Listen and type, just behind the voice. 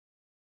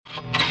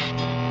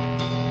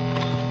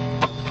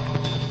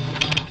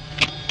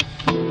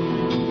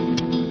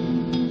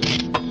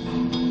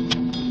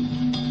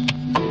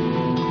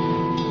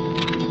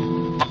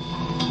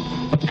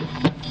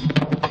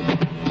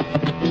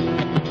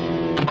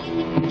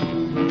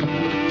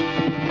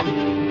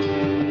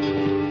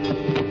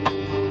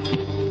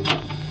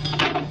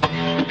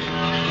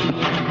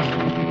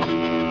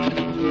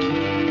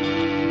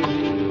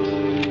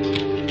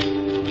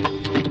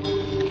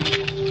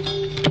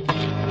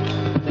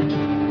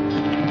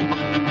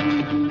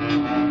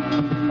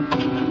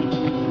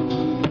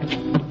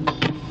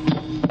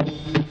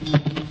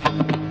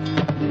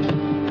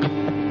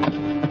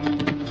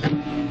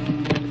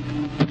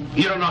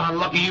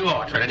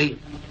Trinity.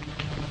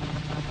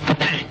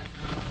 Dang,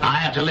 I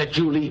have to let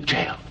you leave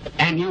jail.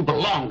 And you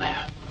belong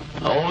there.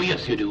 Oh,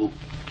 yes, you do.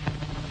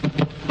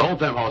 Both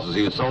them horses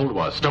you sold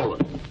were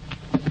stolen.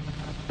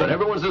 But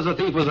everyone says the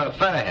thief was a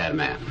featherhead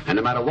man. And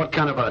no matter what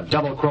kind of a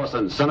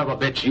double-crossing son of a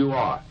bitch you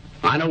are,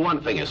 I know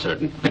one thing is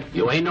certain.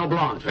 You ain't no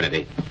blonde,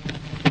 Trinity.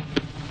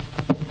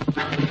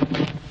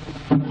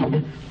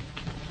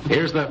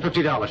 Here's the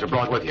 $50 you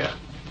brought with you.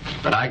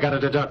 But I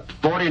gotta deduct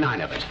 49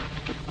 of it.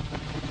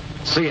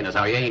 Seeing as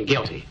how you ain't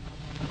guilty.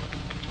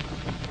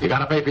 You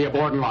gotta pay for your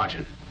board and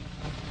lodging.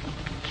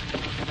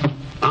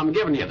 I'm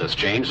giving you this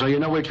change so you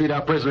know we treat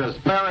our prisoners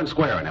fair and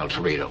square in El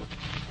Torito.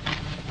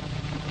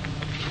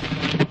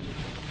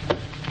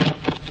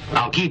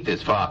 I'll keep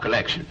this for our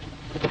collection.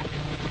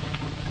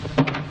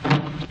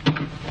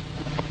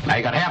 Now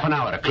you got half an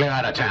hour to clear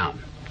out of town.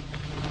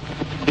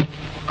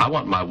 I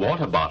want my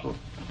water bottle.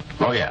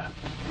 Oh, yeah.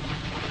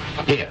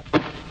 Here.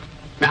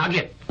 Now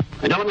get.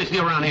 And don't let me see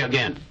you around here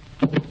again.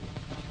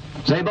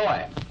 Say,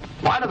 boy,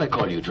 why do they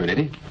call you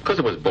Trinity? Because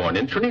I was born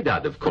in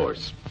Trinidad, of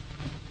course.